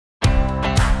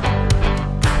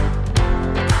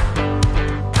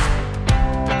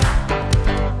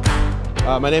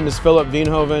My name is Phil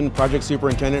Veenhoven, Project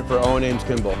Superintendent for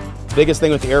Owen-Ames-Kimball. Biggest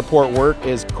thing with the airport work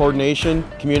is coordination,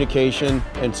 communication,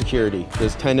 and security.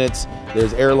 There's tenants,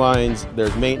 there's airlines,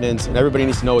 there's maintenance, and everybody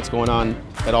needs to know what's going on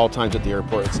at all times at the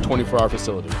airport. It's a 24-hour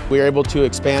facility. We are able to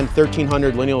expand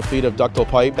 1,300 lineal feet of ductile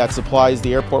pipe that supplies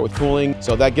the airport with cooling,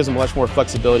 so that gives them much more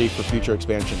flexibility for future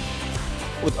expansion.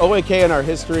 With OAK and our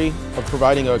history of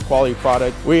providing a quality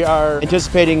product, we are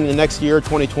anticipating the next year,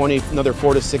 2020, another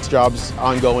 4 to 6 jobs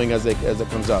ongoing as it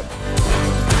comes up.